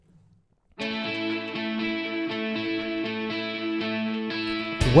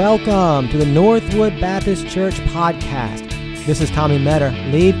Welcome to the Northwood Baptist Church podcast. This is Tommy Metter,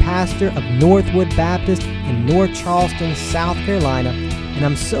 lead pastor of Northwood Baptist in North Charleston, South Carolina, and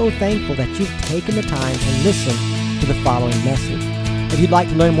I'm so thankful that you've taken the time to listen to the following message. If you'd like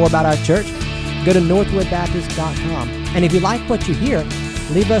to learn more about our church, go to northwoodbaptist.com. And if you like what you hear,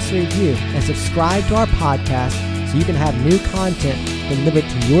 leave us a review and subscribe to our podcast so you can have new content delivered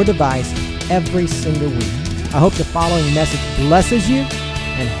to your device every single week. I hope the following message blesses you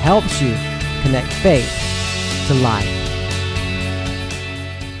and helps you connect faith to life.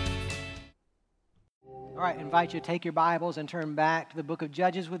 All right, I invite you to take your Bibles and turn back to the book of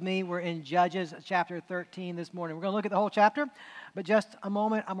Judges with me. We're in Judges chapter 13 this morning. We're going to look at the whole chapter, but just a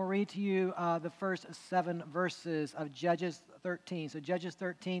moment, I'm going to read to you the first 7 verses of Judges 13. So Judges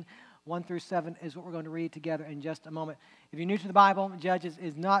 13, 1 through 7 is what we're going to read together in just a moment. If you're new to the Bible, Judges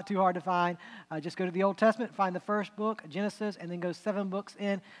is not too hard to find. Just go to the Old Testament, find the first book, Genesis, and then go 7 books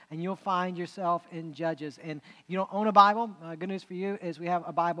in, and you'll find yourself in Judges. And if you don't own a Bible, good news for you is we have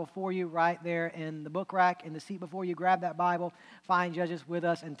a Bible for you right there in the book rack, in the seat before you. Grab that Bible, find Judges with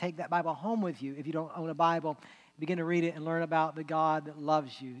us, and take that Bible home with you if you don't own a Bible. Begin to read it and learn about the God that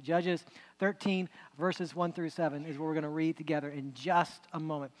loves you. Judges 13, verses 1 through 7 is what we're going to read together in just a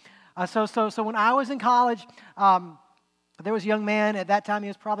moment. So when I was in college, there was a young man. At that time, he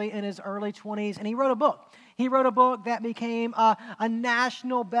was probably in his early 20s, and he wrote a book. He wrote a book that became a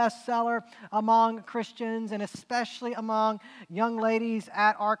national bestseller among Christians and especially among young ladies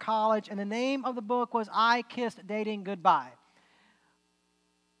at our college. And the name of the book was I Kissed Dating Goodbye.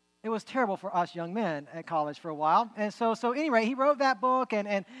 It was terrible for us young men at college for a while. And so anyway, he wrote that book,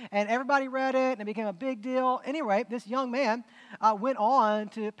 and everybody read it, and it became a big deal. Anyway, this young man went on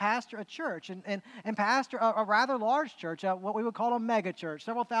to pastor a church and pastor a rather large church, what we would call a mega church.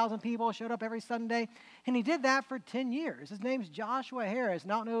 Several thousand people showed up every Sunday, and he did that for 10 years. His name's Joshua Harris,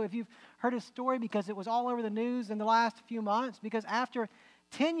 and I don't know if you've heard his story because it was all over the news in the last few months, because after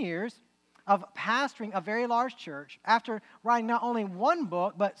 10 years of pastoring a very large church, after writing not only one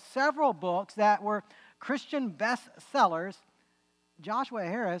book, but several books that were Christian bestsellers, Joshua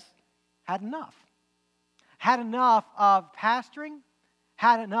Harris had enough. Had enough of pastoring,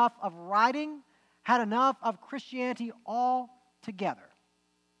 had enough of writing, had enough of Christianity altogether.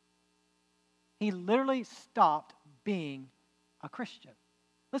 He literally stopped being a Christian.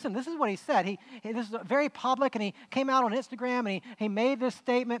 Listen, this is what he said. This is very public, and he came out on Instagram, and he made this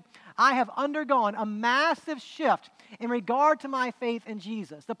statement: I have undergone a massive shift in regard to my faith in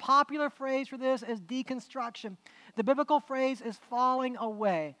Jesus. The popular phrase for this is deconstruction. The biblical phrase is falling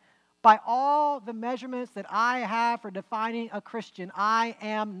away. By all the measurements that I have for defining a Christian, I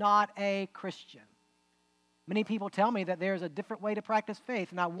am not a Christian. Many people tell me that there's a different way to practice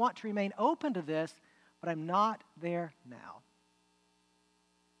faith, and I want to remain open to this, but I'm not there now.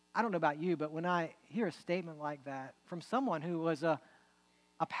 I don't know about you, but when I hear a statement like that from someone who was a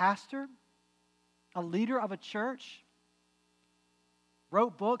pastor, a leader of a church,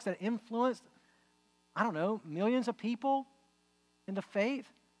 wrote books that influenced, millions of people in the faith,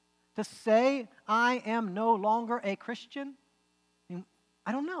 to say, I am no longer a Christian,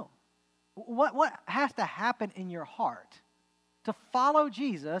 I don't know. What has to happen in your heart to follow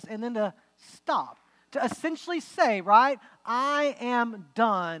Jesus and then to stop? To essentially say, right, I am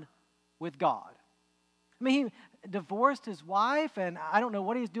done with God. I mean, he divorced his wife, and I don't know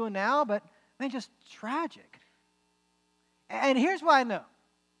what he's doing now, but just tragic. And here's what I know.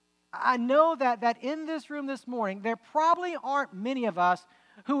 I know that in this room this morning, there probably aren't many of us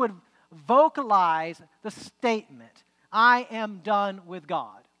who would vocalize the statement, I am done with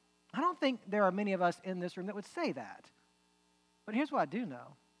God. I don't think there are many of us in this room that would say that. But here's what I do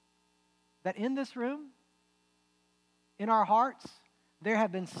know. That in this room, in our hearts, there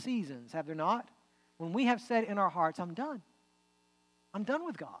have been seasons, have there not, when we have said in our hearts, I'm done. I'm done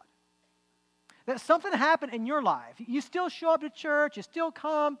with God. That something happened in your life. You still show up to church, you still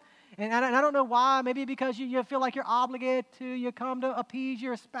come, and I don't know why, maybe because you feel like you're obligated to, you come to appease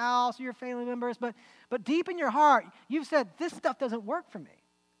your spouse or your family members, but deep in your heart, you've said, this stuff doesn't work for me.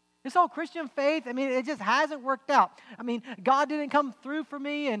 This whole Christian faith, it just hasn't worked out. God didn't come through for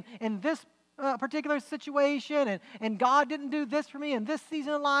me in this particular situation, and God didn't do this for me in this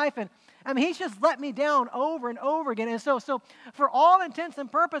season of life, and He's just let me down over and over again. And so for all intents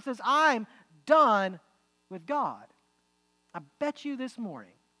and purposes, I'm done with God. I bet you this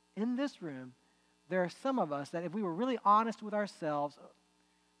morning, in this room, there are some of us that if we were really honest with ourselves,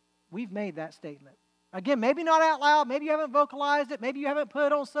 we've made that statement. Again, maybe not out loud, maybe you haven't vocalized it, maybe you haven't put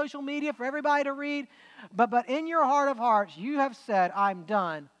it on social media for everybody to read, but in your heart of hearts, you have said, I'm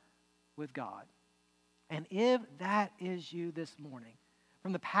done with God. And if that is you this morning,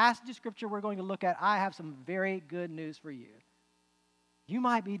 from the passage of Scripture we're going to look at, I have some very good news for you. You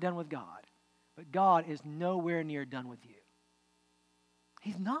might be done with God, but God is nowhere near done with you.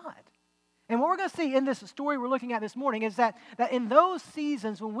 He's not. And what we're going to see in this story we're looking at this morning is that in those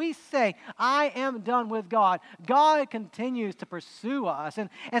seasons when we say, I am done with God, God continues to pursue us. And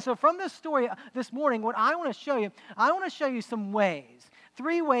so from this story this morning, what I want to show you some ways,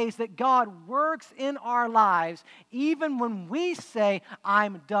 3 ways that God works in our lives even when we say,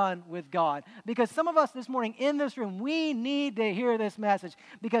 I'm done with God. Because some of us this morning in this room, we need to hear this message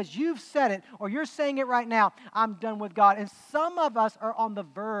because you've said it or you're saying it right now, I'm done with God. And some of us are on the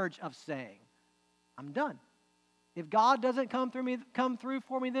verge of saying, I'm done. If God doesn't come through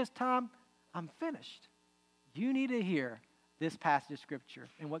for me this time, I'm finished. You need to hear this passage of Scripture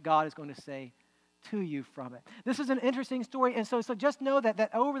and what God is going to say to you from it. This is an interesting story, and so just know that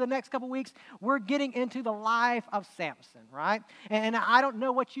over the next couple weeks, we're getting into the life of Samson, right? And I don't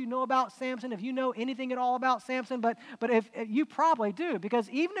know what you know about Samson, if you know anything at all about Samson, but if you probably do, because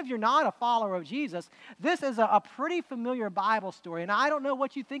even if you're not a follower of Jesus, this is a pretty familiar Bible story, and I don't know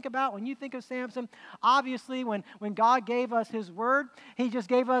what you think about when you think of Samson. Obviously, when God gave us His Word, He just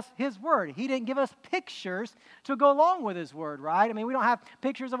gave us His Word. He didn't give us pictures to go along with His Word, right? I mean, we don't have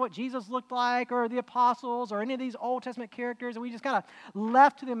pictures of what Jesus looked like or the apostles or any of these Old Testament characters, and we just kind of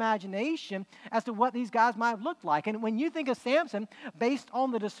left to the imagination as to what these guys might have looked like. And when you think of Samson, based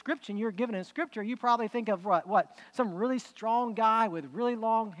on the description you're given in Scripture, you probably think of what? Some really strong guy with really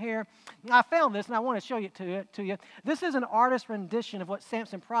long hair. I found this, and I want to show it to you. This is an artist's rendition of what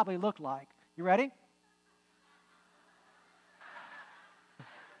Samson probably looked like. You ready?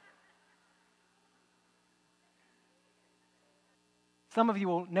 Some of you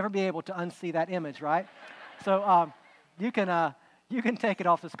will never be able to unsee that image, right? So you can take it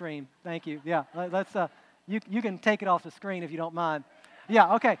off the screen. Thank you. Yeah, let's. You can take it off the screen if you don't mind.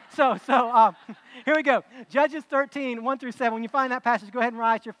 Yeah. Okay. So here we go. Judges 13, 1 through 7. When you find that passage, go ahead and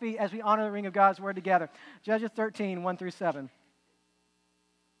rise to your feet as we honor the reading of God's Word together. Judges 13, 1 through 7.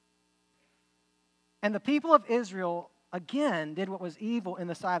 And the people of Israel again did what was evil in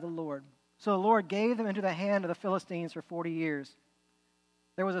the sight of the Lord. So the Lord gave them into the hand of the Philistines for 40 years.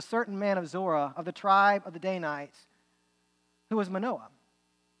 There was a certain man of Zorah, of the tribe of the Danites, who was Manoah.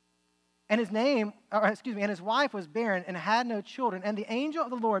 And his wife was barren and had no children. And the angel of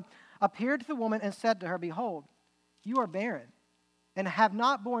the Lord appeared to the woman and said to her, Behold, you are barren and have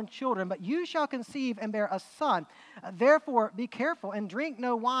not borne children, but you shall conceive and bear a son. Therefore be careful and drink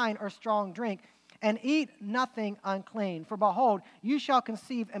no wine or strong drink, and eat nothing unclean. For behold, you shall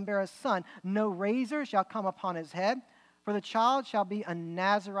conceive and bear a son. No razor shall come upon his head, for the child shall be a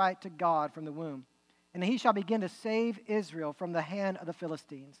Nazirite to God from the womb. And he shall begin to save Israel from the hand of the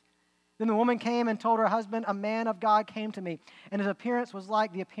Philistines. Then the woman came and told her husband, A man of God came to me, and his appearance was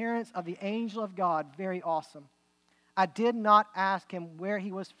like the appearance of the angel of God, very awesome. I did not ask him where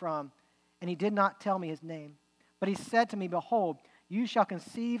he was from, and he did not tell me his name. But he said to me, Behold, you shall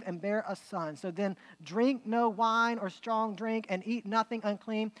conceive and bear a son. So then drink no wine or strong drink, and eat nothing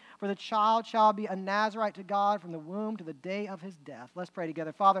unclean, for the child shall be a Nazirite to God from the womb to the day of his death. Let's pray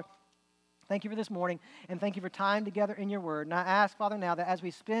together. Father, thank you for this morning, and thank you for time together in your word. And I ask, Father, now that as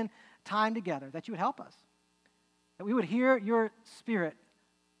we spend time together, that you would help us, that we would hear your Spirit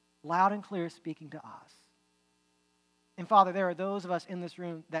loud and clear speaking to us. And Father, there are those of us in this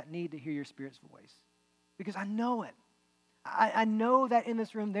room that need to hear your Spirit's voice, because I know it. I know that in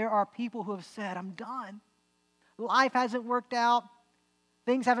this room there are people who have said, I'm done. Life hasn't worked out.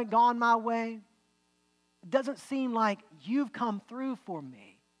 Things haven't gone my way. It doesn't seem like you've come through for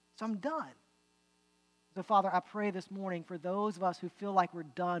me, so I'm done. So, Father, I pray this morning for those of us who feel like we're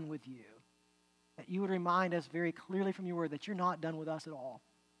done with you, that you would remind us very clearly from your word that you're not done with us at all,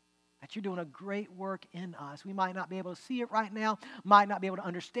 that you're doing a great work in us. We might not be able to see it right now, might not be able to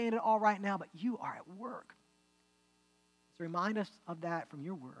understand it all right now, but you are at work. So remind us of that from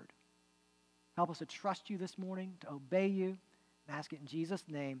your word. Help us to trust you this morning, to obey you, and ask it in Jesus'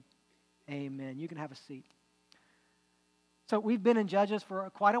 name. Amen. You can have a seat. So we've been in Judges for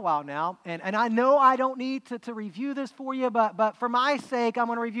quite a while now, and I know I don't need to review this for you, but for my sake, I'm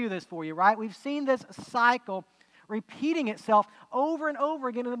going to review this for you, right? We've seen this cycle repeating itself over and over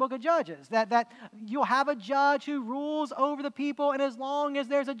again in the book of Judges, that you'll have a judge who rules over the people, and as long as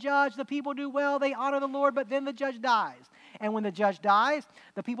there's a judge, the people do well, they honor the Lord, but then the judge dies. And when the judge dies,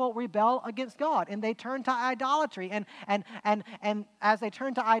 the people rebel against God, and they turn to idolatry. And as they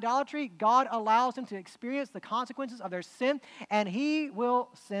turn to idolatry, God allows them to experience the consequences of their sin, and He will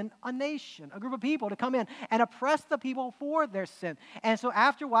send a nation, a group of people to come in and oppress the people for their sin. And so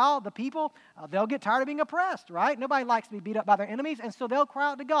after a while, the people, they'll get tired of being oppressed, right? Nobody likes to be beat up by their enemies, and so they'll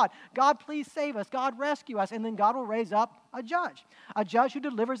cry out to God, God, please save us. God, rescue us. And then God will raise up a judge who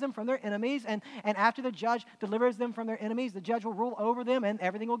delivers them from their enemies. And after the judge delivers them from their enemies, the judge will rule over them, and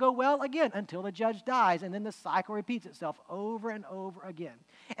everything will go well again until the judge dies. And then the cycle repeats itself over and over again.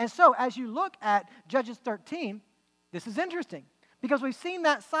 And so as you look at Judges 13, this is interesting, because we've seen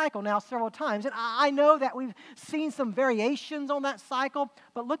that cycle now several times. And I know that we've seen some variations on that cycle,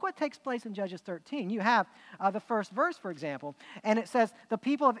 but look what takes place in Judges 13. You have the first verse, for example, and it says, the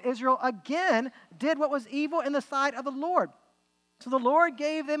people of Israel again did what was evil in the sight of the Lord. So the Lord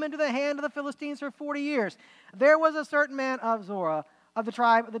gave them into the hand of the Philistines for 40 years. There was a certain man of Zorah, of the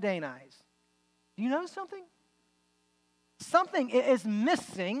tribe of the Danites. Do you know something? Something is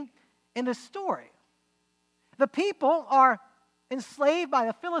missing in this story. The people are enslaved by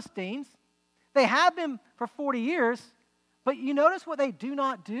the Philistines. They have been for 40 years, but you notice what they do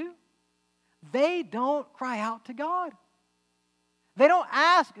not do? They don't cry out to God. They don't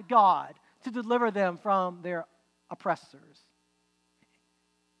ask God to deliver them from their oppressors.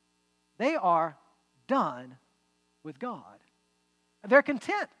 They are done with God. They're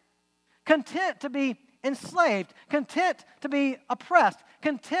content to be enslaved, content to be oppressed,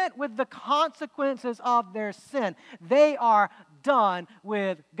 content with the consequences of their sin. They are done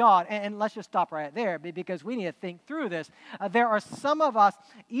with God. And let's just stop right there, because we need to think through this. There are some of us,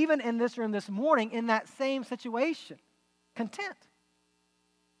 even in this room this morning, in that same situation. Content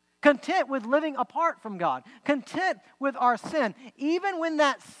with living apart from God, content with our sin, even when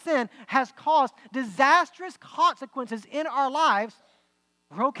that sin has caused disastrous consequences in our lives.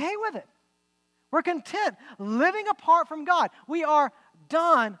 We're okay with it. We're content living apart from God. We are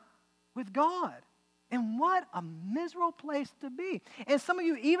done with God. And what a miserable place to be. And some of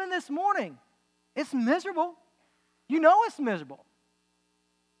you, even this morning, it's miserable. You know it's miserable.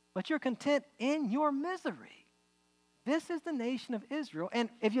 But you're content in your misery. This is the nation of Israel. And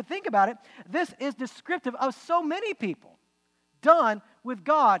if you think about it, this is descriptive of so many people. Done with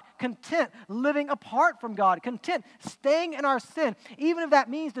God, content living apart from God, content staying in our sin, even if that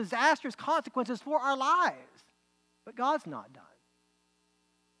means disastrous consequences for our lives. But God's not done.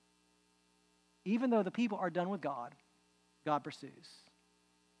 Even though the people are done with God, God pursues.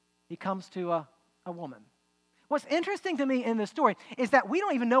 He comes to a woman. What's interesting to me in this story is that we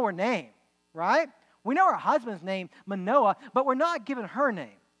don't even know her name, right? We know her husband's name, Manoah, but we're not given her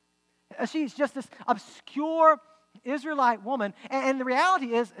name. She's just this obscure Israelite woman, and the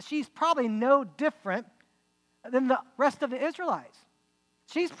reality is she's probably no different than the rest of the Israelites.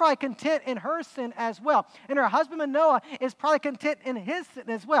 She's probably content in her sin as well. And her husband Manoah is probably content in his sin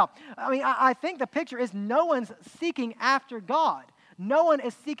as well. I mean, I think the picture is no one's seeking after God. No one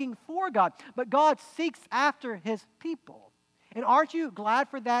is seeking for God, but God seeks after His people. And aren't you glad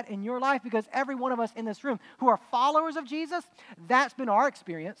for that in your life? Because every one of us in this room who are followers of Jesus, that's been our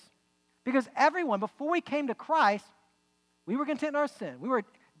experience. Because everyone, before we came to Christ, we were content in our sin. We were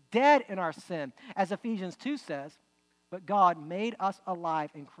dead in our sin, as Ephesians 2 says. But God made us alive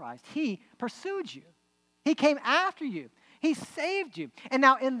in Christ. He pursued you. He came after you. He saved you. And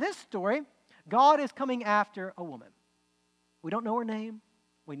now in this story, God is coming after a woman. We don't know her name.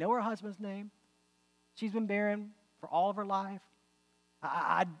 We know her husband's name. She's been barren for all of her life.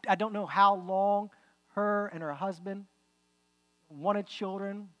 I don't know how long her and her husband wanted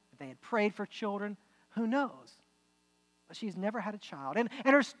children, if they had prayed for children. Who knows? But she's never had a child. And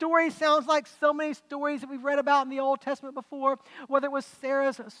her story sounds like so many stories that we've read about in the Old Testament before, whether it was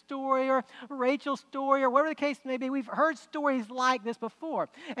Sarah's story or Rachel's story or whatever the case may be. We've heard stories like this before.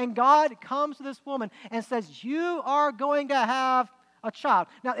 And God comes to this woman and says, you are going to have a child.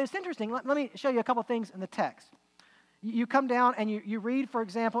 Now, it's interesting. Let me show you a couple things in the text. You come down and you read, for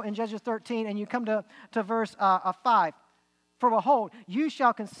example, in Judges 13, and you come to verse 5. For behold, you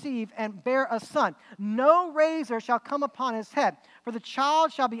shall conceive and bear a son. No razor shall come upon his head, for the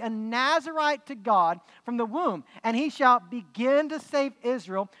child shall be a Nazirite to God from the womb, and he shall begin to save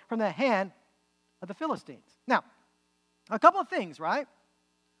Israel from the hand of the Philistines. Now, a couple of things, right?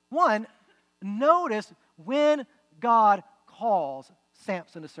 One, notice when God calls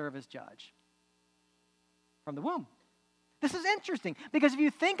Samson to serve as judge. From the womb. This is interesting because if you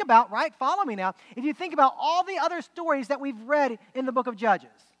think about, right, follow me now, if you think about all the other stories that we've read in the book of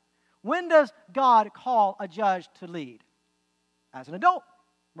Judges, when does God call a judge to lead? As an adult,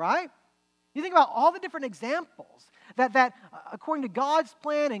 right? You think about all the different examples that according to God's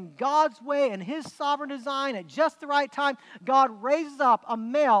plan and God's way and His sovereign design, at just the right time, God raises up a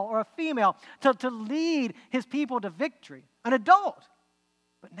male or a female to lead His people to victory, an adult.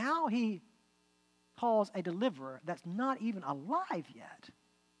 But now He calls a deliverer that's not even alive yet.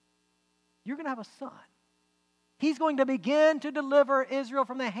 You're going to have a son. He's going to begin to deliver Israel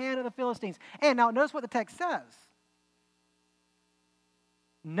from the hand of the Philistines. And now notice what the text says.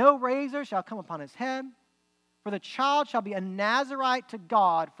 No razor shall come upon his head, for the child shall be a Nazirite to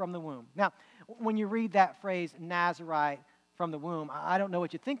God from the womb. Now, when you read that phrase, Nazirite from the womb, I don't know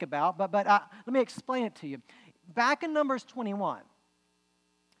what you think about, but let me explain it to you. Back in Numbers 21,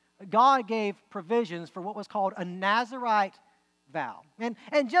 God gave provisions for what was called a Nazirite vow. And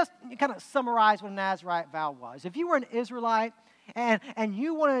just kind of summarize what a Nazirite vow was. If you were an Israelite and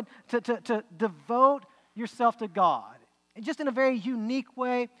you wanted to devote yourself to God, just in a very unique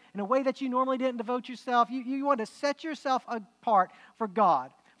way, in a way that you normally didn't devote yourself, you wanted to set yourself apart for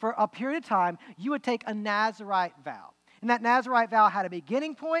God. For a period of time, you would take a Nazirite vow. And that Nazirite vow had a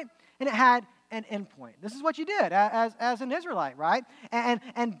beginning point, and it had an end point. This is what you did as an Israelite, right?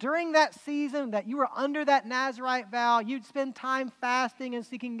 And during that season that you were under that Nazirite vow, you'd spend time fasting and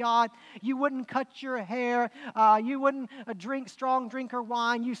seeking God. You wouldn't cut your hair. You wouldn't drink strong drink or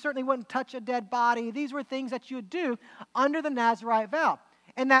wine. You certainly wouldn't touch a dead body. These were things that you would do under the Nazirite vow.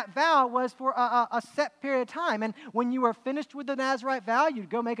 And that vow was for a set period of time. And when you were finished with the Nazirite vow, you'd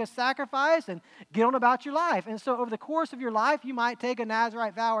go make a sacrifice and get on about your life. And so over the course of your life, you might take a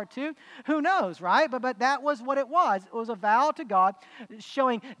Nazirite vow or two. Who knows, right? But that was what it was. It was a vow to God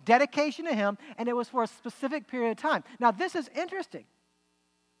showing dedication to Him, and it was for a specific period of time. Now, this is interesting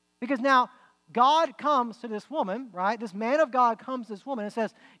because now God comes to this woman, right? This man of God comes to this woman and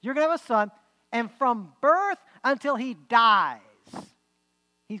says, you're going to have a son, and from birth until he dies,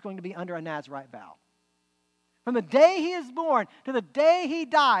 he's going to be under a Nazirite vow. From the day he is born to the day he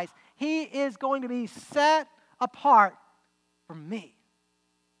dies, he is going to be set apart from me.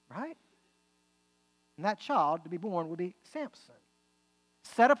 Right? And that child to be born will be Samson.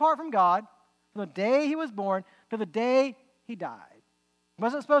 Set apart from God from the day he was born to the day he died. He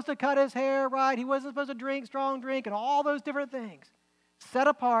wasn't supposed to cut his hair right. He wasn't supposed to drink strong drink and all those different things. Set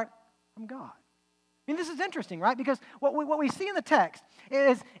apart from God. I mean, this is interesting, right? Because what we see in the text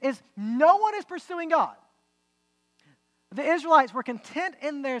is no one is pursuing God. The Israelites were content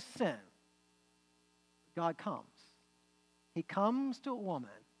in their sin. God comes. He comes to a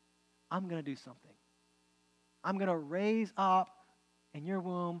woman. I'm going to do something. I'm going to raise up in your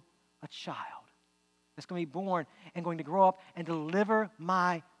womb a child that's going to be born and going to grow up and deliver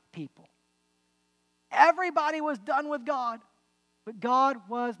my people. Everybody was done with God. But God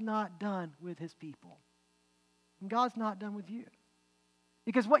was not done with His people. And God's not done with you.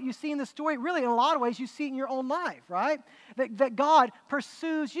 Because what you see in the story, really in a lot of ways, you see it in your own life, right? That God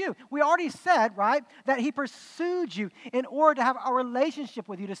pursues you. We already said, right, that He pursued you in order to have a relationship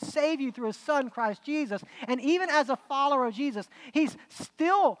with you, to save you through His Son, Christ Jesus. And even as a follower of Jesus, He's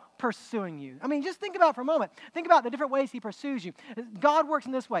still pursuing you. I mean, just think about it for a moment. Think about the different ways He pursues you. God works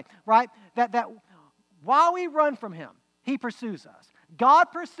in this way, right? That while we run from Him, He pursues us. God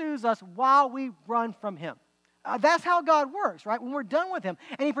pursues us while we run from Him. That's how God works, right? When we're done with Him.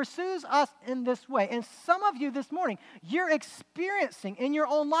 And He pursues us in this way. And some of you this morning, you're experiencing in your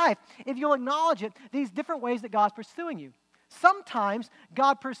own life, if you'll acknowledge it, these different ways that God's pursuing you. Sometimes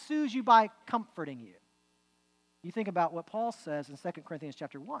God pursues you by comforting you. You think about what Paul says in 2 Corinthians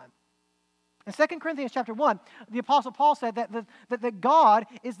chapter 1. In 2 Corinthians chapter 1, the Apostle Paul said that God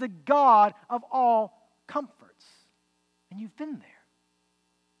is the God of all comforts. And you've been there.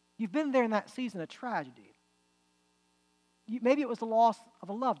 You've been there in that season of tragedy. Maybe it was the loss of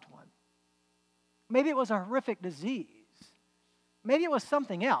a loved one. Maybe it was a horrific disease. Maybe it was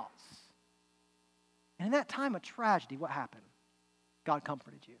something else. And in that time of tragedy, what happened? God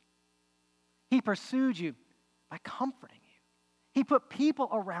comforted you. He pursued you by comforting you. He put people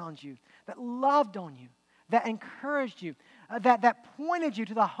around you that loved on you, that encouraged you, that pointed you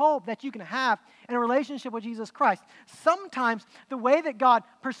to the hope that you can have in a relationship with Jesus Christ. Sometimes the way that God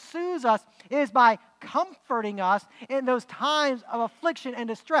pursues us is by comforting us in those times of affliction and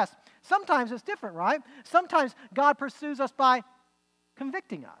distress. Sometimes it's different, right? Sometimes God pursues us by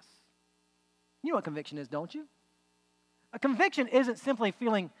convicting us. You know what conviction is, don't you? A conviction isn't simply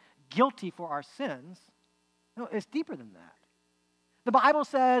feeling guilty for our sins. No, it's deeper than that. The Bible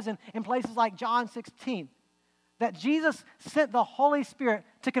says in places like John 16, that Jesus sent the Holy Spirit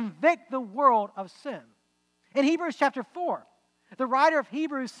to convict the world of sin. In Hebrews chapter 4, the writer of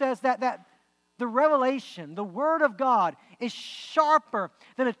Hebrews says that the revelation, the Word of God, is sharper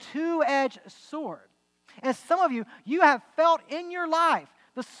than a two-edged sword. And some of you, you have felt in your life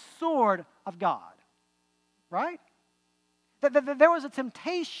the sword of God, right? That there was a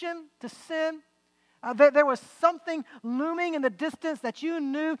temptation to sin. There was something looming in the distance that you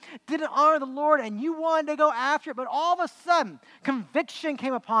knew didn't honor the Lord, and you wanted to go after it, but all of a sudden, conviction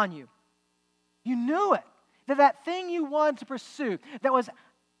came upon you. You knew it, that thing you wanted to pursue that was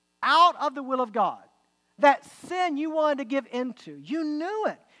out of the will of God, that sin you wanted to give into, you knew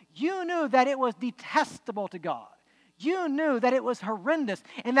it. You knew that it was detestable to God. You knew that it was horrendous,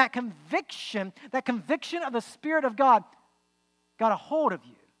 and that conviction of the Spirit of God got a hold of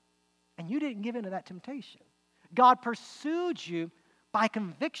you. And you didn't give in to that temptation. God pursued you by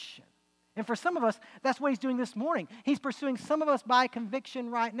conviction. And for some of us, that's what he's doing this morning. He's pursuing some of us by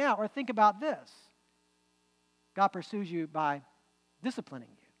conviction right now. Or think about this. God pursues you by disciplining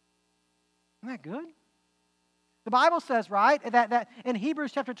you. Isn't that good? The Bible says, right, that in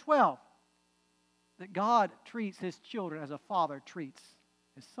Hebrews chapter 12, that God treats his children as a father treats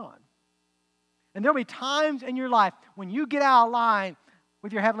his son. And there'll be times in your life when you get out of line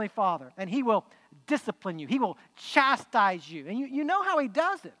with your Heavenly Father, and he will discipline you. He will chastise you. And you know how he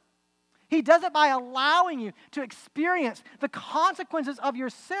does it. He does it by allowing you to experience the consequences of your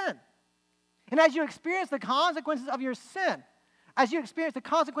sin. And as you experience the consequences of your sin, as you experience the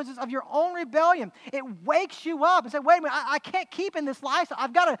consequences of your own rebellion, it wakes you up and says, wait a minute, I can't keep in this lifestyle.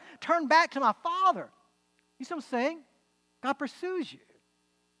 I've got to turn back to my Father. You see what I'm saying? God pursues you.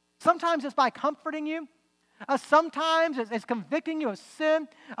 Sometimes it's by comforting you. Sometimes it's convicting you of sin.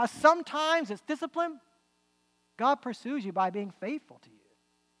 Sometimes it's discipline. God pursues you by being faithful to you.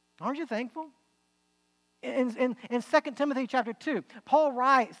 Aren't you thankful? In 2 Timothy chapter 2, Paul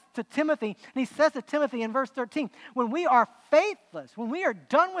writes to Timothy, and he says to Timothy in verse 13, when we are faithless, when we are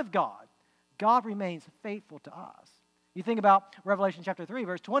done with God, God remains faithful to us. You think about Revelation chapter 3,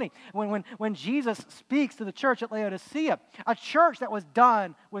 verse 20, when Jesus speaks to the church at Laodicea, a church that was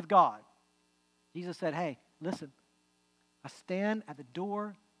done with God. Jesus said, hey, listen, I stand at the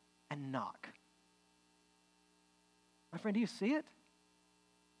door and knock. My friend, do you see it?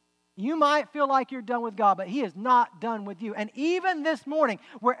 You might feel like you're done with God, but he is not done with you. And even this morning,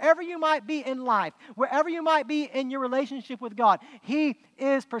 wherever you might be in life, wherever you might be in your relationship with God, he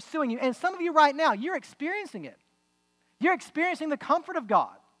is pursuing you. And some of you right now, you're experiencing it. You're experiencing the comfort of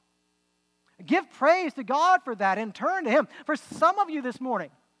God. Give praise to God for that and turn to him. For some of you this morning,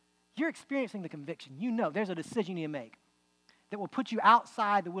 you're experiencing the conviction. You know there's a decision you need to make that will put you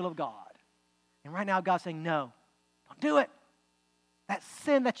outside the will of God. And right now, God's saying, no, don't do it. That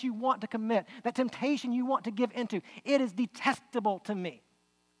sin that you want to commit, that temptation you want to give into, it is detestable to me.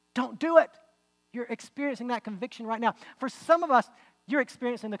 Don't do it. You're experiencing that conviction right now. For some of us, you're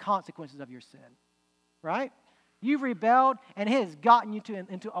experiencing the consequences of your sin, right? You've rebelled, and it has gotten you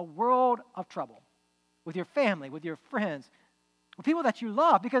into a world of trouble with your family, with your friends, with people that you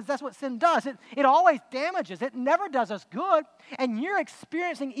love, because that's what sin does. It always damages. It never does us good. And you're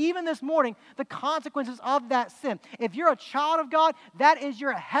experiencing, even this morning, the consequences of that sin. If you're a child of God, that is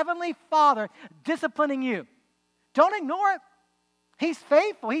your heavenly Father disciplining you. Don't ignore it. He's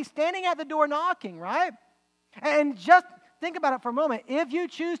faithful. He's standing at the door knocking, right? And just think about it for a moment. If you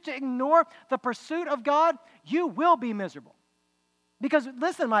choose to ignore the pursuit of God, you will be miserable. Because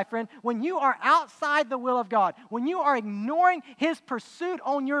listen, my friend, when you are outside the will of God, when you are ignoring his pursuit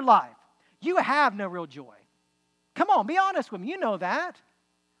on your life, you have no real joy. Come on, be honest with me. You know that.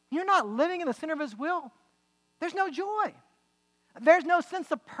 You're not living in the center of his will. There's no joy. There's no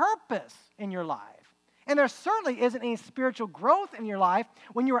sense of purpose in your life. And there certainly isn't any spiritual growth in your life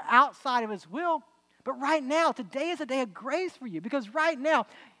when you are outside of his will. But right now, today is a day of grace for you, because right now,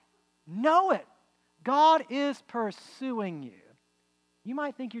 know it. God is pursuing you. You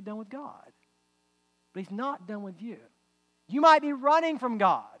might think you're done with God, but he's not done with you. You might be running from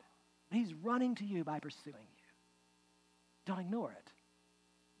God, but he's running to you by pursuing you. Don't ignore it.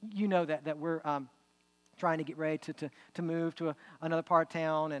 You know that we're trying to get ready to move to another part of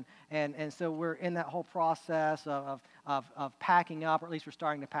town, and so we're in that whole process of packing up, or at least we're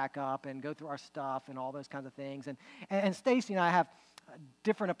starting to pack up and go through our stuff and all those kinds of things. And Stacy and I have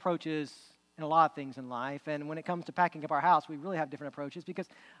different approaches in a lot of things in life. And when it comes to packing up our house, we really have different approaches, because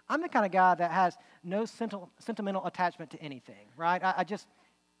I'm the kind of guy that has no sentimental attachment to anything, right? I just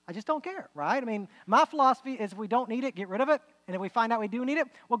don't care, right? I mean, my philosophy is if we don't need it, get rid of it. And if we find out we do need it,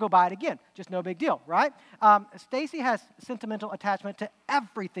 we'll go buy it again. Just no big deal, right? Stacy has sentimental attachment to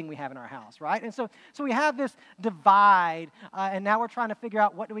everything we have in our house, right? And so we have this divide, and now we're trying to figure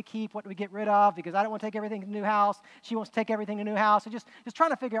out what do we keep, what do we get rid of, because I don't want to take everything to the new house. She wants to take everything to the new house. So just trying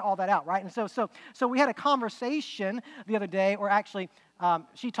to figure all that out, right? And so we had a conversation the other day, or actually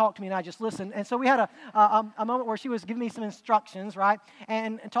she talked to me and I just listened. And so we had a moment where she was giving me some instructions, right,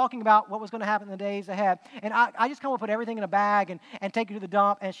 and talking about what was going to happen in the days ahead. And I just come up, put everything in a bag and take it to the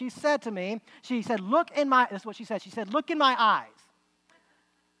dump. And she said to me, she said, this is what she said. She said, look in my eyes.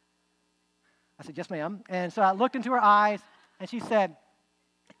 I said, yes, ma'am. And so I looked into her eyes, and she said,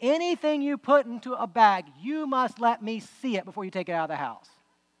 anything you put into a bag, you must let me see it before you take it out of the house.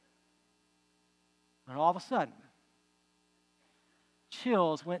 And all of a sudden,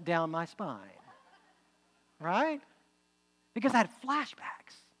 chills went down my spine, right? Because I had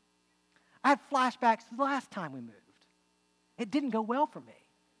flashbacks. I had flashbacks to the last time we moved. It didn't go well for me.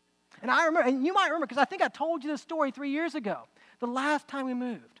 And I remember, and you might remember, because I think I told you this story 3 years ago. The last time we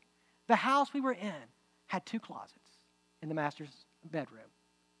moved, the house we were in had 2 closets in the master's bedroom.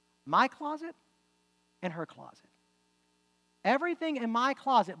 My closet and her closet. Everything in my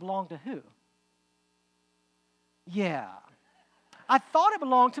closet belonged to who? Yeah. I thought it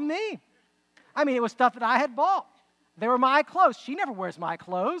belonged to me. I mean, it was stuff that I had bought. They were my clothes. She never wears my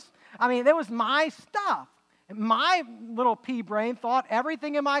clothes. I mean, it was my stuff. My little pea brain thought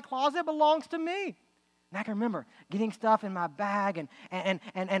everything in my closet belongs to me. And I can remember getting stuff in my bag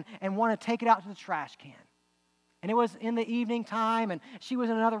and want to take it out to the trash can. And it was in the evening time, and she was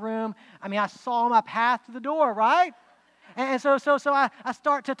in another room. I mean, I saw my path to the door, right? And so I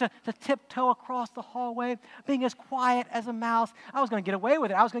start to tiptoe across the hallway, being as quiet as a mouse. I was going to get away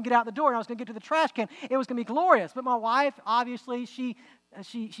with it. I was going to get out the door, and I was going to get to the trash can. It was going to be glorious. But my wife, obviously, she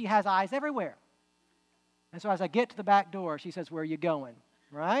has eyes everywhere. And so as I get to the back door, she says, where are you going,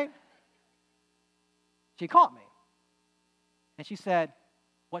 right? She caught me. And she said,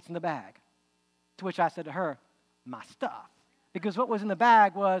 what's in the bag? To which I said to her, my stuff. Because what was in the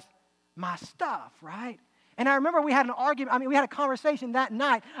bag was my stuff, right? And I remember we had an argument, we had a conversation that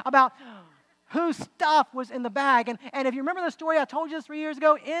night about whose stuff was in the bag. And if you remember the story I told you this 3 years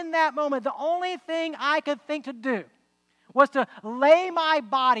ago, in that moment, the only thing I could think to do was to lay my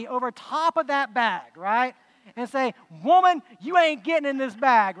body over top of that bag, right? And say, woman, you ain't getting in this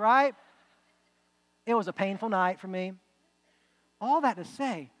bag, right? It was a painful night for me. All that to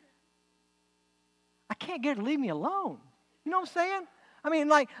say, I can't get her to leave me alone. You know what I'm saying? I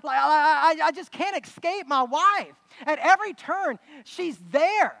mean, I just can't escape my wife. At every turn, she's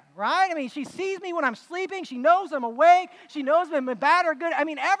there, right? I mean, she sees me when I'm sleeping. She knows I'm awake. She knows if I'm bad or good. I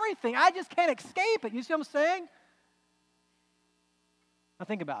mean, everything. I just can't escape it. You see what I'm saying? Now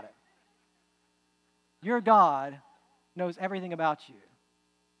think about it. Your God knows everything about you.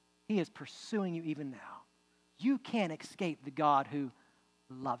 He is pursuing you even now. You can't escape the God who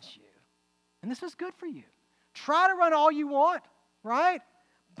loves you. And this is good for you. Try to run all you want, right?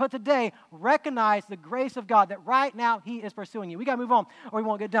 But today, recognize the grace of God that right now He is pursuing you. We got to move on or we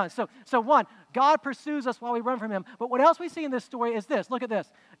won't get done. So one, God pursues us while we run from Him. But what else we see in this story is this. Look at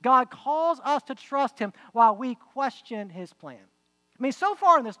this. God calls us to trust Him while we question His plan. I mean, so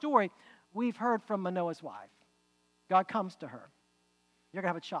far in the story, we've heard from Manoah's wife. God comes to her. You're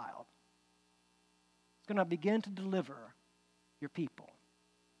going to have a child. It's going to begin to deliver your people.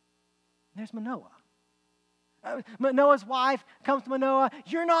 There's Manoah. Manoah's wife comes to Manoah.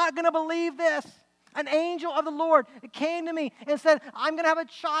 You're not going to believe this. An angel of the Lord came to me and said, I'm going to have a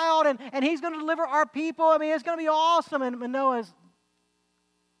child, and he's going to deliver our people. I mean, it's going to be awesome. And Manoah's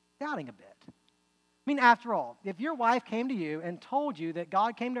doubting a bit. I mean, after all, if your wife came to you and told you that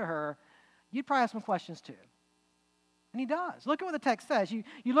God came to her, you'd probably have some questions too. And He does. Look at what the text says. You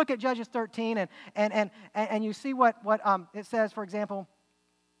look at Judges 13 and you see what it says, for example,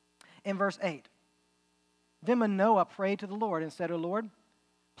 in verse 8. Then Manoah prayed to the Lord and said, O Lord,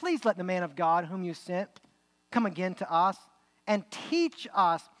 please let the man of God whom you sent come again to us and teach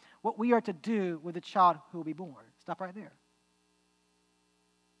us what we are to do with the child who will be born. Stop right there.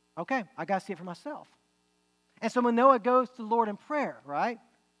 Okay, I got to see it for myself. And so Manoah goes to the Lord in prayer, right?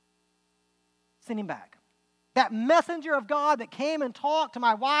 Send him back. That messenger of God that came and talked to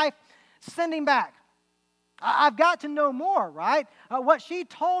my wife, send him back. I've got to know more, right? What she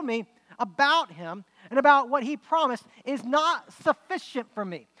told me about him and about what he promised is not sufficient for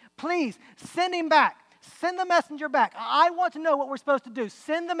me. Please, send him back. Send the messenger back. I want to know what we're supposed to do.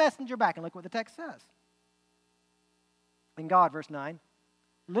 Send the messenger back. And look what the text says. And God, verse 9,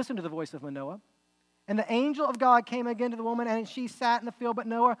 listened to the voice of Manoah. And the angel of God came again to the woman, and she sat in the field, but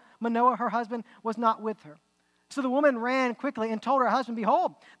Manoah, her husband, was not with her. So the woman ran quickly and told her husband,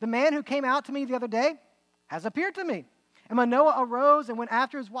 Behold, the man who came out to me the other day has appeared to me. And Manoah arose and went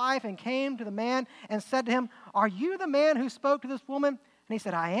after his wife and came to the man and said to him, Are you the man who spoke to this woman? And he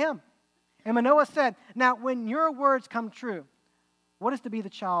said, I am. And Manoah said, Now when your words come true, what is to be the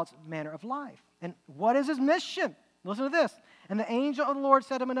child's manner of life? And what is his mission? Listen to this. And the angel of the Lord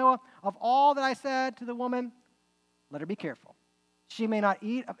said to Manoah, of all that I said to the woman, let her be careful. She may not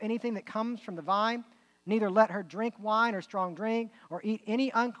eat of anything that comes from the vine, neither let her drink wine or strong drink, or eat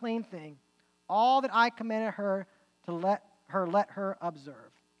any unclean thing. All that I commanded her to let her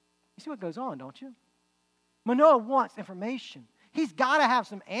observe. You see what goes on, don't you? Manoah wants information. He's got to have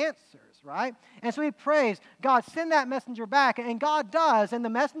some answers, right? And so he prays, God, send that messenger back. And God does. And the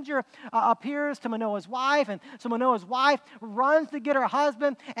messenger appears to Manoah's wife. And so Manoah's wife runs to get her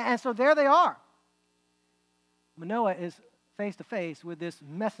husband. And so there they are. Manoah is face to face with this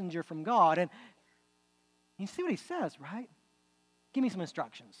messenger from God. And you see what he says, right? Give me some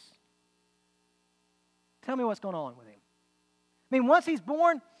instructions. Tell me what's going on with him. I mean, once he's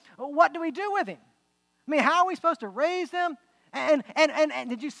born, what do we do with him? I mean, how are we supposed to raise him? And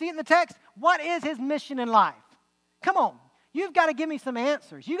did you see it in the text? What is his mission in life? Come on. You've got to give me some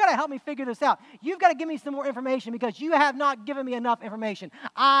answers. You've got to help me figure this out. You've got to give me some more information because you have not given me enough information.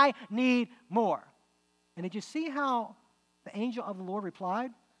 I need more. And did you see how the angel of the Lord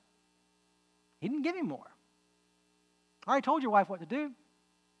replied? He didn't give him more. I already told your wife what to do.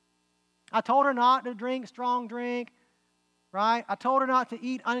 I told her not to drink strong drink, right? I told her not to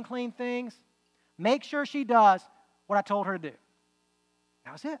eat unclean things. Make sure she does what I told her to do.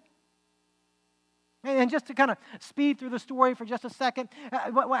 That was it. And just to kind of speed through the story for just a second,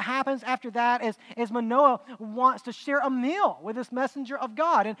 what happens after that is Manoah wants to share a meal with this messenger of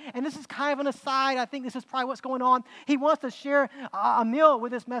God. And this is kind of an aside. I think this is probably what's going on. He wants to share a meal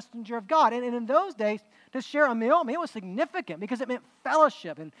with this messenger of God. And in those days, to share a meal, it was significant because it meant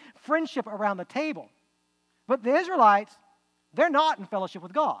fellowship and friendship around the table. But the Israelites, they're not in fellowship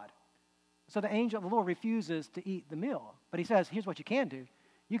with God. So the angel of the Lord refuses to eat the meal. But he says, here's what you can do.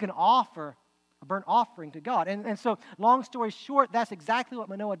 You can offer a burnt offering to God. And so, long story short, that's exactly what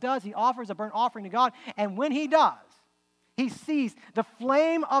Manoah does. He offers a burnt offering to God. And when he does, he sees the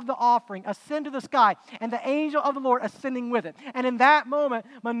flame of the offering ascend to the sky and the angel of the Lord ascending with it. And in that moment,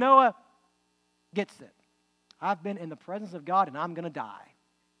 Manoah gets it. I've been in the presence of God and I'm going to die.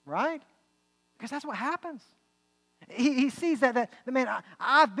 Right? Because that's what happens. He sees that man,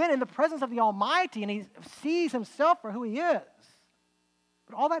 I've been in the presence of the Almighty, and he sees himself for who he is.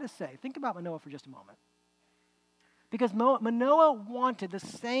 But all that to say, think about Manoah for just a moment. Because Manoah wanted the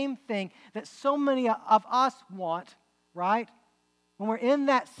same thing that so many of us want, right? When we're in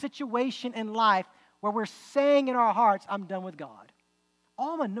that situation in life where we're saying in our hearts, I'm done with God.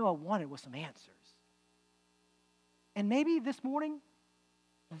 All Manoah wanted was some answers. And maybe this morning,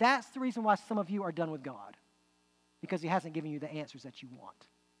 that's the reason why some of you are done with God. Because he hasn't given you the answers that you want.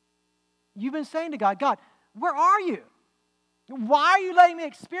 You've been saying to God, God, where are you? Why are you letting me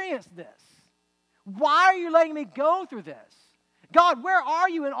experience this? Why are you letting me go through this? God, where are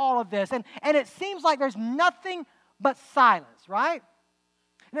you in all of this? And it seems like there's nothing but silence, right?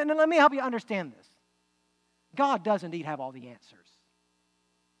 And let me help you understand this. God does indeed have all the answers.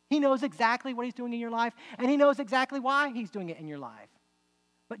 He knows exactly what he's doing in your life, and he knows exactly why he's doing it in your life.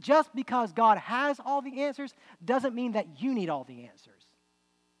 But just because God has all the answers doesn't mean that you need all the answers.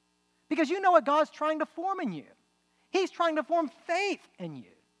 Because you know what God's trying to form in you. He's trying to form faith in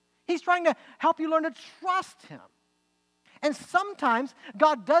you. He's trying to help you learn to trust him. And sometimes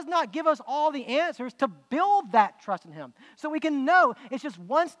God does not give us all the answers to build that trust in him. So we can know it's just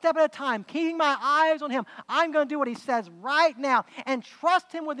one step at a time, keeping my eyes on him. I'm going to do what he says right now and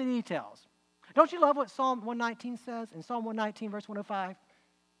trust him with the details. Don't you love what Psalm 119 says? In Psalm 119, verse 105,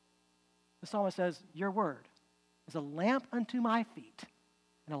 the psalmist says, your word is a lamp unto my feet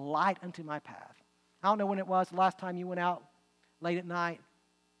and a light unto my path. I don't know when it was the last time you went out late at night,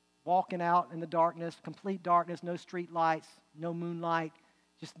 walking out in the darkness, complete darkness, no street lights, no moonlight,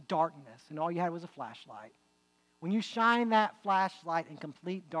 just darkness, and all you had was a flashlight. When you shine that flashlight in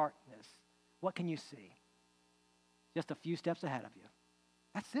complete darkness, what can you see? Just a few steps ahead of you.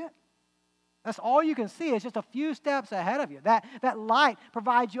 That's it. That's all you can see is just a few steps ahead of you. That light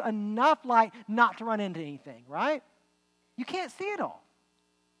provides you enough light not to run into anything, right? You can't see it all.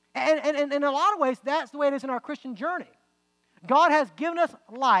 And in a lot of ways, that's the way it is in our Christian journey. God has given us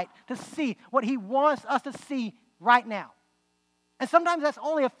light to see what he wants us to see right now. And sometimes that's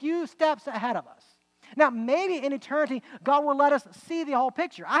only a few steps ahead of us. Now, maybe in eternity, God will let us see the whole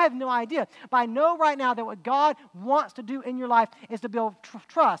picture. I have no idea. But I know right now that what God wants to do in your life is to build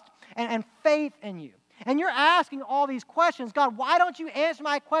trust and faith in you. And you're asking all these questions. God, why don't you answer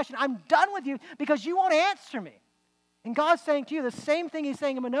my question? I'm done with you because you won't answer me. And God's saying to you the same thing he's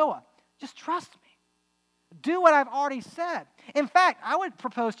saying to Manoah. Just trust me. Do what I've already said. In fact, I would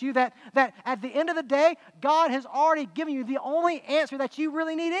propose to you that at the end of the day, God has already given you the only answer that you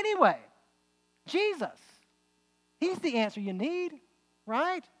really need anyway. Jesus. He's the answer you need,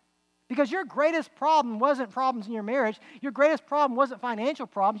 right? Because your greatest problem wasn't problems in your marriage. Your greatest problem wasn't financial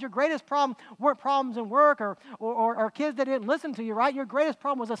problems. Your greatest problem weren't problems in work or kids that didn't listen to you, right? Your greatest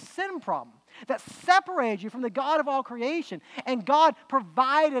problem was a sin problem that separated you from the God of all creation. And God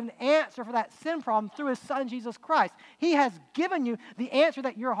provided an answer for that sin problem through His Son, Jesus Christ. He has given you the answer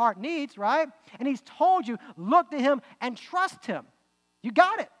that your heart needs, right? And He's told you, look to Him and trust Him. You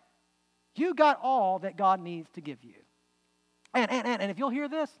got it. You got all that God needs to give you. And if you'll hear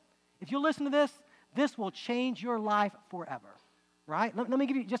this, if you'll listen to this, this will change your life forever, right? Let me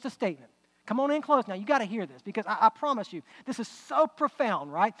give you just a statement. Come on in close now. You got to hear this because I promise you, this is so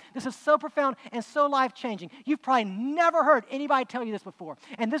profound, right? This is so profound and so life-changing. You've probably never heard anybody tell you this before,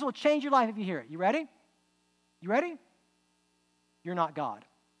 and this will change your life if you hear it. You ready? You ready? You're not God.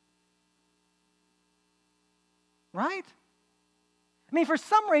 Right? I mean, for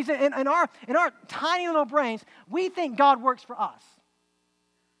some reason, in our tiny little brains, we think God works for us.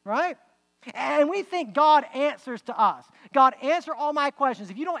 Right? And we think God answers to us. God, answer all my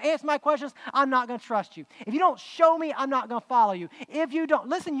questions. If you don't answer my questions, I'm not going to trust you. If you don't show me, I'm not going to follow you. If you don't,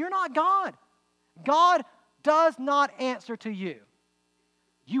 listen, you're not God. God does not answer to you.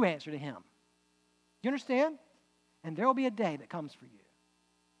 You answer to Him. You understand? And there will be a day that comes for you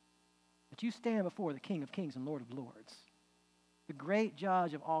that you stand before the King of Kings and Lord of Lords, the great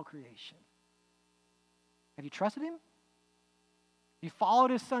judge of all creation. Have you trusted Him? You followed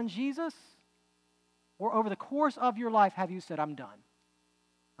His Son Jesus? Or over the course of your life have you said, I'm done.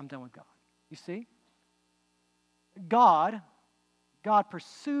 I'm done with God. You see? God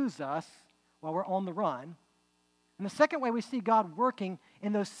pursues us while we're on the run. And the second way we see God working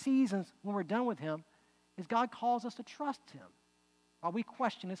in those seasons when we're done with Him is God calls us to trust Him while we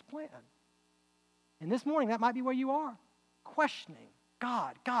question His plan. And this morning, that might be where you are, questioning,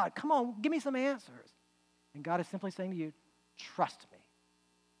 God, come on, give me some answers. And God is simply saying to you, trust me.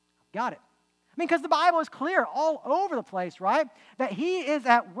 I've got it. I mean, because the Bible is clear all over the place, right? That He is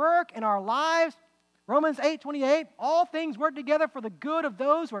at work in our lives. Romans 8:28, all things work together for the good of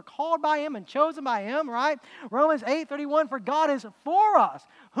those who are called by Him and chosen by Him, right? Romans 8:31, for God is for us.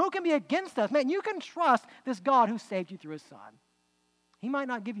 Who can be against us? Man, you can trust this God who saved you through His Son. He might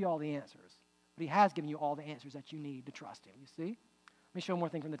not give you all the answers, but He has given you all the answers that you need to trust Him, you see? Let me show one more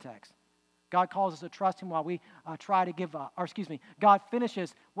thing from the text. God calls us to trust Him while we try to give up. God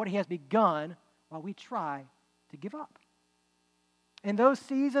finishes what He has begun while we try to give up. In those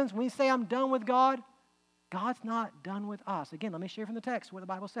seasons, when we say, I'm done with God, God's not done with us. Again, let me share from the text what the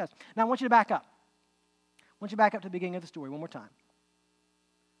Bible says. Now, I want you to back up. I want you to back up to the beginning of the story one more time.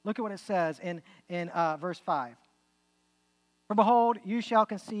 Look at what it says in verse 5. For behold, you shall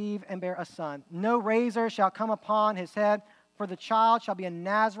conceive and bear a son. No razor shall come upon his head, for the child shall be a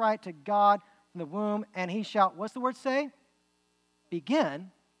Nazarite to God from the womb, and he shall, what's the word say? Begin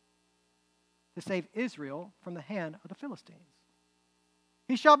to save Israel from the hand of the Philistines.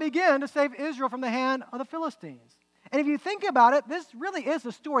 He shall begin to save Israel from the hand of the Philistines. And if you think about it, this really is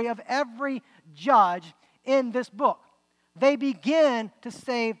the story of every judge in this book. They begin to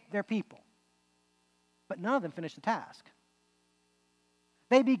save their people, but none of them finish the task.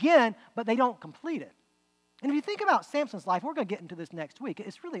 They begin, but they don't complete it. And if you think about Samson's life, we're going to get into this next week,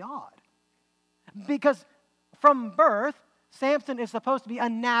 it's really odd. Because from birth, Samson is supposed to be a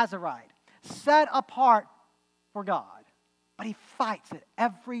Nazarite, set apart for God. But he fights it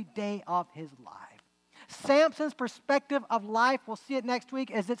every day of his life. Samson's perspective of life, we'll see it next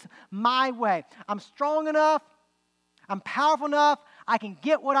week, is it's my way. I'm strong enough, I'm powerful enough, I can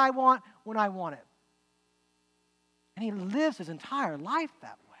get what I want when I want it. And he lives his entire life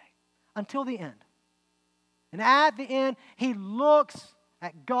that way until the end. And at the end, he looks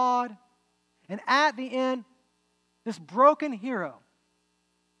at God. And at the end, this broken hero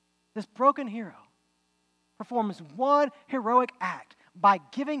performs one heroic act by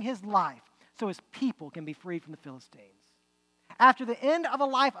giving his life so his people can be freed from the Philistines. After the end of a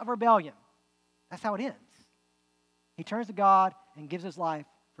life of rebellion, that's how it ends. He turns to God and gives his life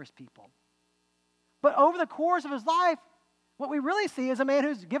for his people. But over the course of his life, what we really see is a man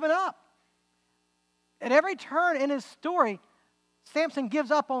who's given up. At every turn in his story, Samson gives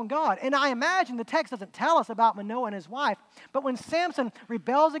up on God. And I imagine the text doesn't tell us about Manoah and his wife, but when Samson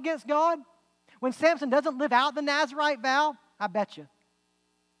rebels against God, when Samson doesn't live out the Nazarite vow, I bet you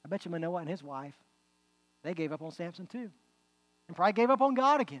Manoah and his wife, they gave up on Samson too. And probably gave up on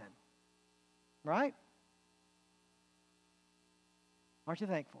God again. Right? Aren't you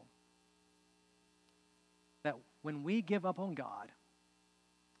thankful that when we give up on God,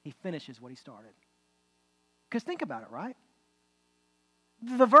 He finishes what He started? Because think about it, right?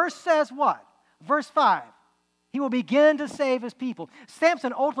 The verse says what? Verse 5. He will begin to save his people.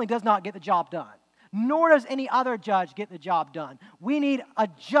 Samson ultimately does not get the job done, nor does any other judge get the job done. We need a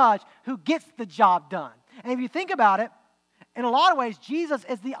judge who gets the job done. And if you think about it, in a lot of ways, Jesus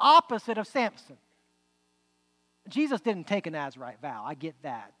is the opposite of Samson. Jesus didn't take a Nazirite vow. I get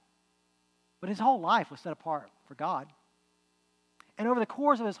that. But his whole life was set apart for God. And over the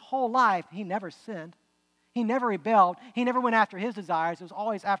course of his whole life, he never sinned. He never rebelled. He never went after his desires. It was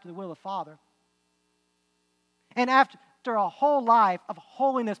always after the will of the Father. And after a whole life of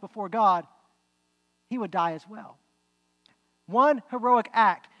holiness before God, he would die as well. One heroic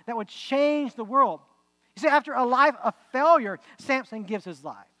act that would change the world. You see, after a life of failure, Samson gives his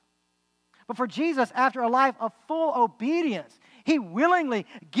life. But for Jesus, after a life of full obedience, he willingly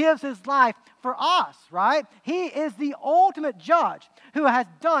gives his life for us, right? He is the ultimate judge who has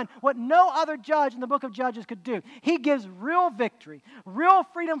done what no other judge in the book of Judges could do. He gives real victory, real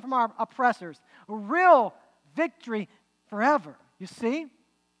freedom from our oppressors, real victory forever. You see?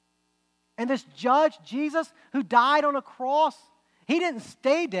 And this judge, Jesus, who died on a cross, he didn't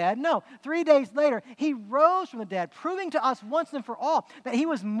stay dead. No, 3 days later, he rose from the dead, proving to us once and for all that he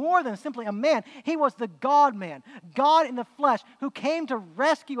was more than simply a man. He was the God-man, God in the flesh, who came to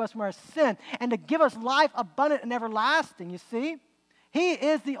rescue us from our sin and to give us life abundant and everlasting, you see? He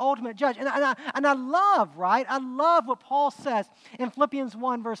is the ultimate judge. And I love, right? I love what Paul says in Philippians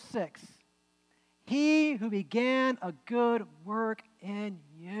 1, verse 6. He who began a good work in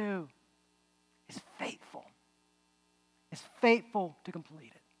you is faithful. Is faithful to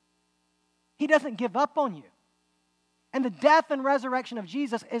complete it. He doesn't give up on you. And the death and resurrection of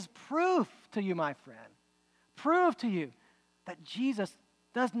Jesus is proof to you, my friend. Proof to you that Jesus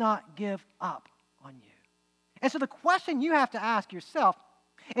does not give up on you. And so the question you have to ask yourself,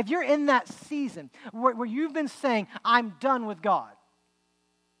 if you're in that season where you've been saying, I'm done with God,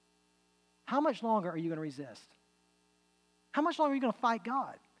 how much longer are you going to resist? How much longer are you going to fight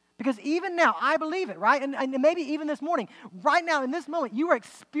God? Because even now, I believe it, right? And maybe even this morning, right now in this moment, you are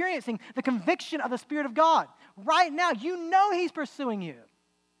experiencing the conviction of the Spirit of God. Right now, you know He's pursuing you.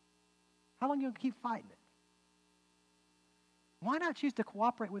 How long are you going to keep fighting it? Why not choose to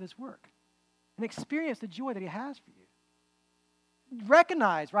cooperate with His work and experience the joy that He has for you?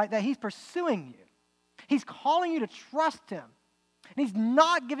 Recognize, right, that He's pursuing you. He's calling you to trust Him. And He's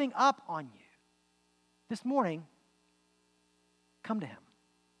not giving up on you. This morning, come to Him.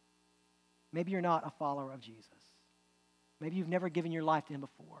 Maybe you're not a follower of Jesus. Maybe you've never given your life to Him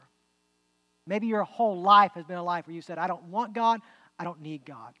before. Maybe your whole life has been a life where you said, I don't want God, I don't need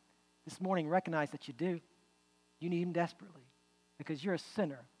God. This morning, recognize that you do. You need Him desperately because you're a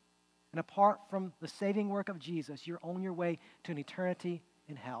sinner. And apart from the saving work of Jesus, you're on your way to an eternity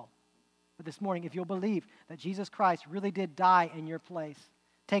in hell. But this morning, if you'll believe that Jesus Christ really did die in your place,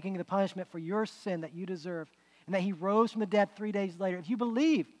 taking the punishment for your sin that you deserve, and that He rose from the dead 3 days later, if you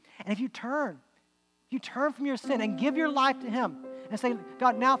believe, and if you turn from your sin and give your life to Him and say,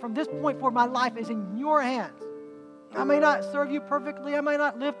 God, now from this point forward, my life is in your hands. I may not serve you perfectly. I may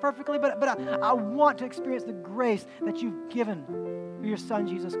not live perfectly, but I want to experience the grace that you've given for your Son,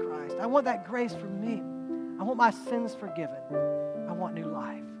 Jesus Christ. I want that grace for me. I want my sins forgiven. I want new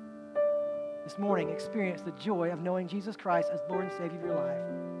life. This morning, experience the joy of knowing Jesus Christ as Lord and Savior of your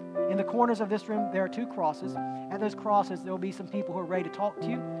life. In the corners of this room, there are 2 crosses. At those crosses, there will be some people who are ready to talk to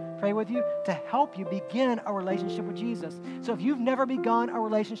you, pray with you, to help you begin a relationship with Jesus. So if you've never begun a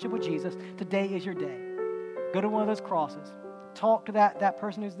relationship with Jesus, today is your day. Go to one of those crosses. Talk to that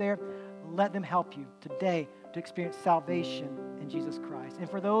person who's there. Let them help you today to experience salvation in Jesus Christ. And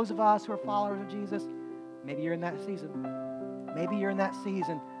for those of us who are followers of Jesus, maybe you're in that season. Maybe you're in that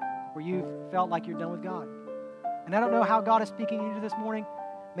season where you've felt like you're done with God. And I don't know how God is speaking to you this morning.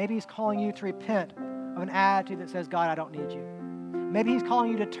 Maybe He's calling you to repent of an attitude that says, God, I don't need you. Maybe He's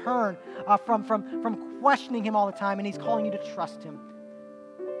calling you to turn from questioning Him all the time, and He's calling you to trust Him.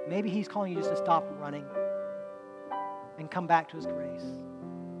 Maybe He's calling you just to stop running and come back to His grace.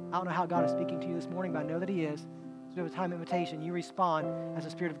 I don't know how God is speaking to you this morning, but I know that He is. So we have a time of invitation. You respond as the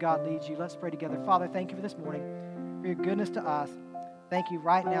Spirit of God leads you. Let's pray together. Father, thank you for this morning, for your goodness to us. Thank you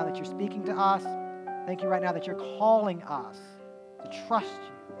right now that you're speaking to us. Thank you right now that you're calling us to trust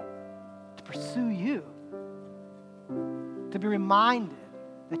you, to pursue you, to be reminded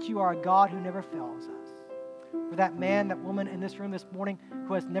that you are a God who never fails us. For that man, that woman in this room this morning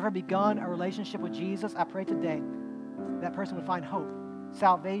who has never begun a relationship with Jesus, I pray today that person would find hope,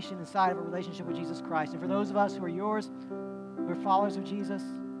 salvation inside of a relationship with Jesus Christ. And for those of us who are yours, who are followers of Jesus,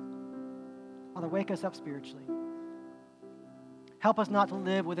 Father, wake us up spiritually. Help us not to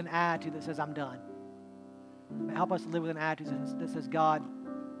live with an attitude that says, I'm done. But help us to live with an attitude that says, God,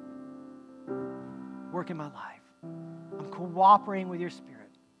 work in my life. cooperating with your Spirit.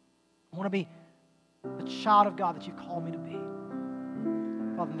 I want to be the child of God that you've called me to be.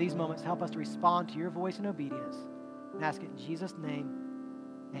 Father, in these moments, help us to respond to your voice in obedience. And ask it in Jesus' name,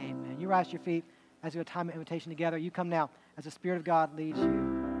 amen. You rise to your feet as we have time of invitation together. You come now as the Spirit of God leads you.